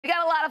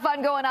lot of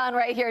fun going on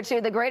right here,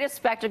 too. The greatest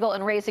spectacle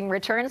in racing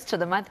returns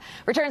the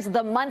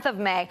month of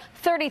May.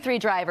 33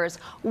 drivers,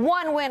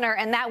 one winner,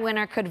 and that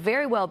winner could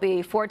very well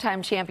be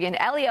four-time champion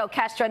Hélio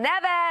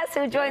Castroneves,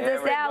 who joins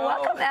us now.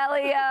 Welcome,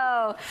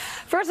 Helio.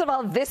 First of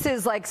all, this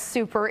is like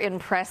super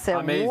impressive.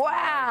 Amazing.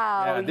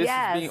 Wow. Yeah, this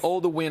is being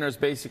all the winners.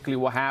 Basically,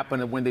 what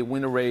happened when they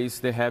win a race,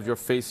 they have your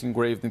face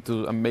engraved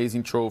into an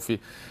amazing trophy.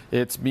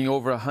 It's been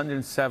over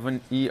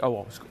 107. It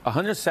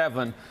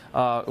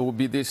will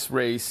be this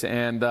race,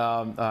 and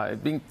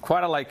it's been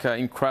quite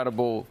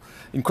incredible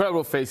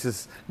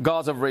faces.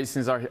 Gods of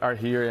racing are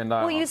here. And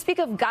well, you speak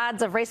of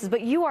gods of races,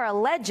 but you are a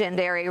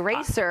legendary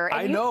racer.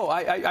 I know.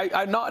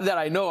 I not that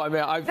I know. I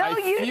mean,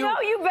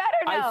 you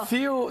better know. I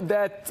feel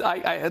that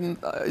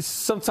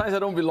sometimes I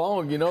don't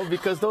belong, you know,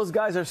 because those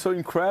guys are so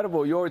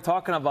incredible. You're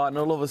talking about, and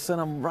all of a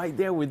sudden I'm right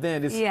there with them.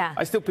 Yeah.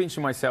 I still pinch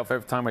myself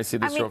every time I see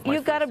this trophy.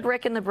 You've got a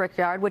brick in the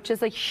brickyard, which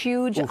is a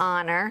huge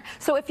honor.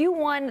 So if you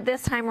won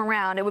this time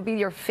around, it would be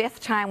your 5th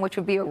time, which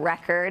would be a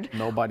record.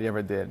 Nobody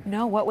ever did.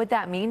 No, what would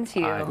that mean to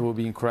you? It would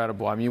be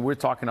incredible. I mean, we're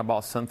talking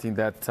about something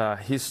that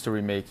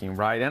history making,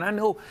 right? And I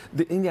know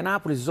the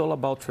Indianapolis is all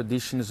about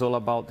tradition, is all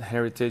about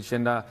heritage,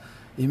 and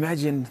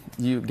imagine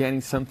you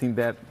getting something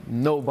that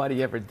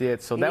nobody ever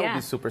did. So that would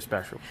be super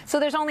special. So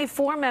there's only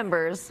 4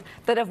 members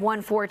that have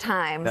won 4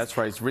 times. That's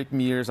right. It's Rick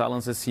Mears,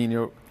 Alan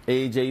Senior,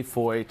 AJ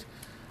Foyt,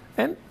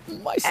 and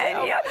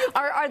myself.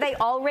 Are they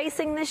all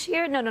racing this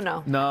year? No.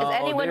 No, is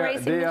anyone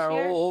racing this year? They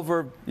are all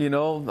over, you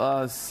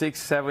know,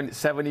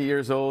 70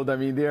 years old. I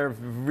mean, they're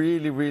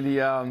really,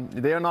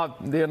 they are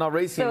not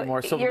racing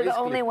anymore. So you're the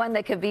only one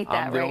that could beat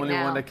that right now. I'm the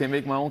only one that can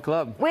make my own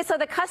club. Wait, so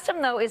the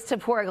custom though is to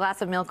pour a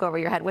glass of milk over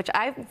your head, which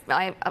I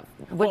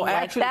wouldn't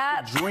like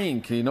that. It's to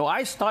drink. You know,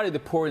 I started the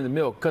pouring the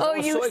milk because I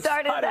was so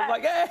excited. That?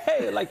 Like,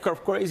 hey, like a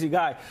crazy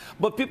guy.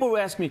 But people will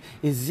ask me,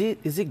 is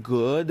it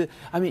good?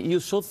 I mean, you're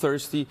so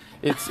thirsty.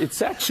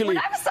 It's actually. When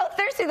I'm so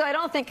thirsty though, I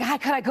don't think, God,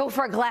 could I go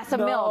for a glass of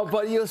milk? No,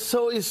 but you're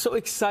so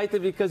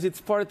excited because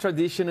it's part of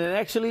tradition, and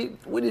actually,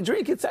 when you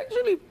drink, it's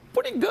actually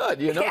pretty good,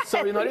 you know.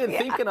 So you're not even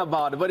thinking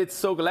about it, but it's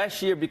so.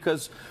 Last year,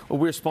 because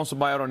we're sponsored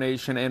by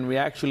AutoNation, and we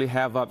actually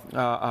have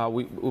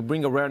we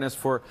bring awareness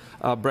for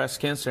breast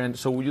cancer, and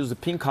so we use the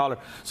pink color.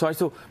 So I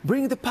said,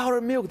 bring the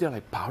powdered milk. They're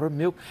like, powdered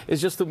milk?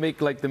 It's just to make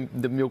like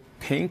the milk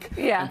pink,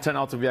 and turn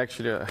out to be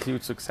actually a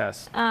huge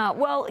success.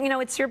 Well, you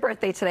know, it's your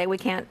birthday today. We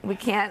can't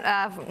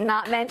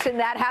not mention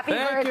that. Happy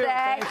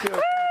birthday! Thank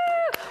you.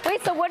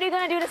 Wait, so what are you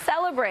going to do to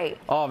celebrate?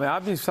 Oh, man,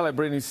 I've been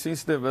celebrating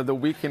since the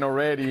weekend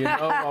already, you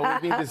know.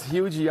 We've been this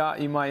huge yacht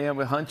in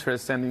Miami,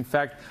 Huntress, and in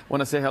fact, I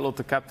want to say hello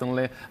to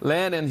Captain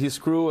Len and his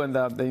crew and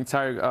the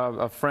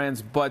entire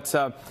friends. But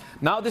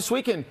now this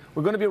weekend,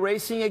 we're going to be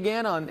racing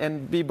again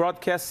and be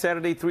broadcast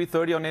Saturday,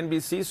 3:30 on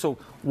NBC, so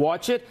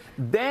watch it.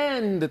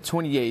 Then the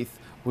 28th,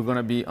 we're going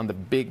to be on the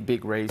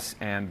big race,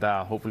 and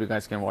hopefully you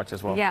guys can watch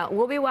as well. Yeah,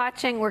 we'll be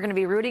watching. We're going to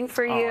be rooting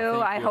for you.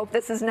 I hope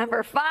this is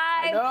number 5.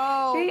 I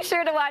know. Be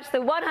sure to watch the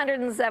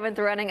 107th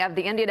running of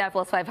the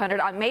Indianapolis 500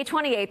 on May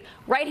 28th,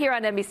 right here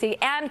on NBC.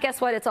 And guess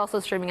what? It's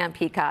also streaming on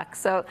Peacock.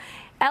 So,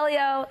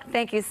 Helio,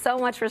 thank you so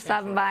much for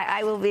stopping by.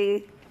 I will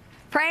be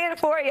praying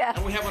for you.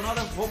 And we have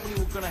another, hopefully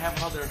we're going to have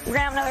another. We're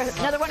going to have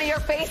another one of your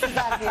faces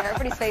on here.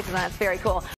 Everybody's faces on it. It's very cool.